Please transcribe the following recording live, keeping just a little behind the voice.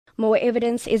More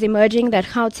evidence is emerging that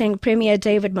Gauteng Premier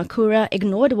David Makhura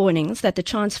ignored warnings that the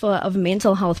transfer of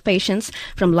mental health patients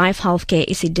from Life Healthcare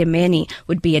Esidimeni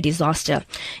would be a disaster.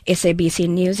 SABC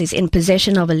News is in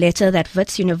possession of a letter that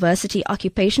Wits University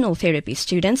occupational therapy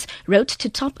students wrote to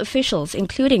top officials,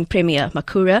 including Premier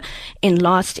Makhura,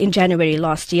 in January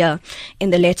last year. In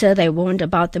the letter, they warned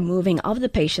about the moving of the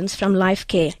patients from Life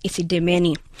Care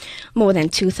Esidimeni. More than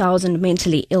 2,000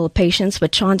 mentally ill patients were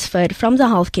transferred from the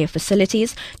healthcare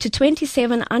facilities to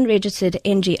 27 unregistered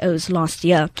NGOs last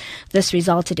year. This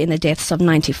resulted in the deaths of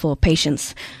 94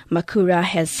 patients. Makhura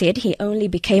has said he only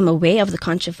became aware of the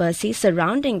controversy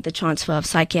surrounding the transfer of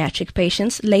psychiatric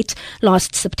patients late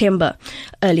last September.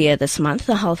 Earlier this month,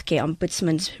 the Healthcare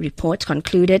Ombudsman's report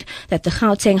concluded that the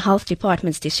Gauteng Health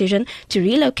Department's decision to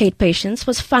relocate patients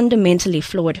was fundamentally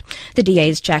flawed. The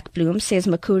DA's Jack Bloom says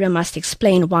Makhura must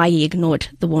explain why he ignored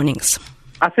the warnings.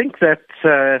 I think that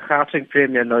Gauteng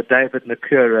Premier David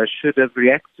Makhura should have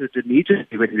reacted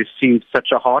immediately when he received such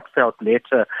a heartfelt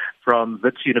letter from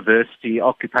Wits University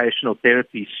occupational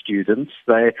therapy students.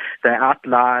 They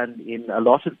outline in a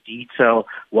lot of detail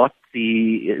what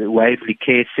the Waverley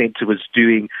Care Centre was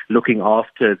doing, looking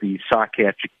after the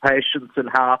psychiatric patients, and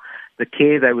how the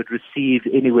care they would receive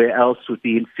anywhere else would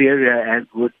be inferior and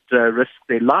would risk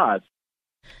their lives.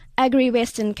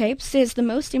 Agri-Western Cape says the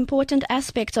most important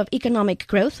aspect of economic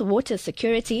growth, water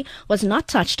security, was not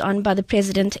touched on by the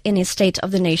President in his State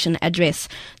of the Nation address.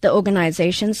 The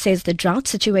organisation says the drought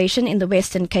situation in the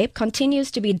Western Cape continues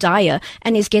to be dire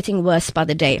and is getting worse by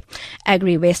the day.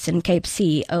 Agri-Western Cape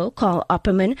CEO Carl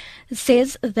Opperman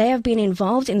says they have been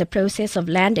involved in the process of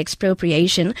land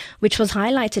expropriation, which was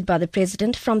highlighted by the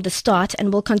President from the start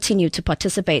and will continue to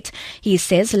participate. He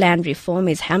says land reform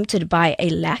is hampered by a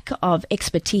lack of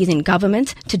expertise in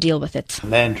government to deal with it.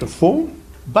 Land reform,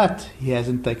 but he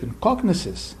hasn't taken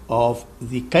cognizance of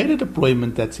the cadre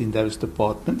deployment that's in those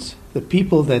departments, the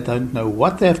people that don't know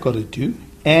what they've got to do,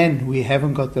 and we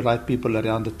haven't got the right people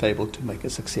around the table to make a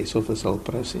success of this whole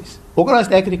process.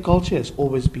 Organised agriculture has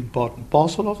always been part and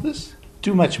parcel of this.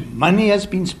 Too much money has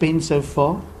been spent so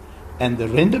far, and the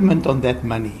rendement on that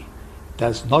money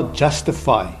does not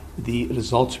justify the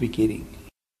results we're getting.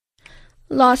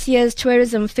 Last year's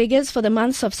tourism figures for the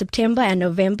months of September and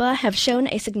November have shown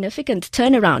a significant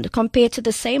turnaround compared to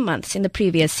the same months in the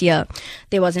previous year.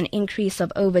 There was an increase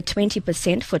of over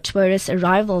 20% for tourist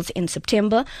arrivals in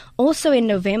September. Also in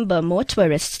November, more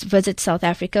tourists visit South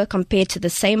Africa compared to the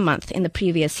same month in the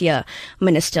previous year.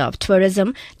 Minister of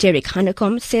Tourism, Derek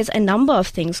Hanekom, says a number of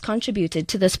things contributed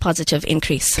to this positive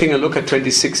increase. Taking a look at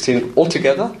 2016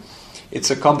 altogether,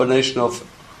 it's a combination of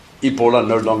Ebola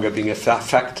no longer being a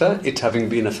factor, it having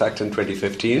been a factor in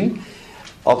 2015,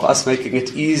 of us making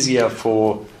it easier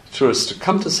for tourists to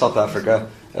come to South Africa,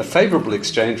 a favourable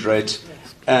exchange rate,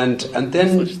 and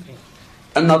then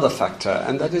another factor,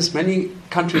 and that is many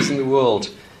countries in the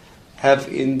world have,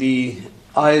 in the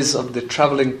eyes of the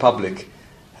travelling public,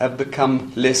 have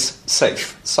become less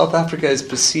safe. South Africa is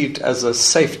perceived as a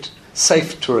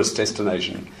safe tourist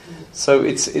destination. So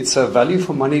it's a value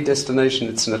for money destination.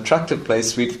 It's an attractive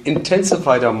place. We've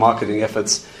intensified our marketing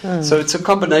efforts. So it's a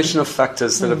combination of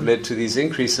factors that have led to these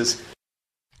increases.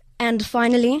 And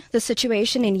finally, the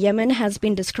situation in Yemen has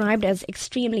been described as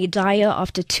extremely dire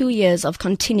after 2 years of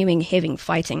continuing heavy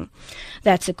fighting.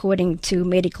 That's according to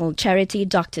medical charity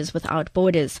Doctors Without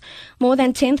Borders. More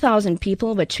than 10,000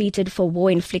 people were treated for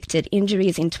war-inflicted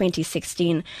injuries in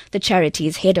 2016. The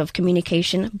charity's head of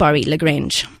communication, Barry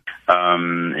Lagrange.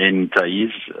 In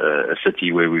Taiz, a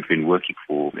city where we've been working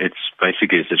for, it's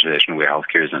basically a situation where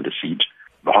healthcare is under siege.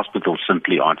 The hospitals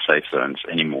simply aren't safe zones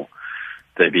anymore.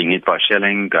 They're being hit by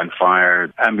shelling,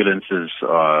 gunfire. Ambulances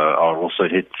are also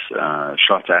hit,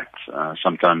 shot at.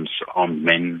 Sometimes armed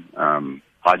men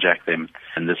hijack them.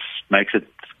 And this makes it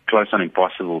close on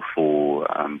impossible for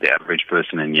the average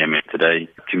person in Yemen today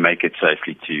to make it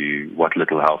safely to what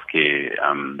little healthcare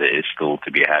there is still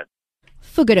to be had.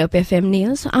 For Good Hope FM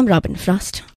News, I'm Robin Frost.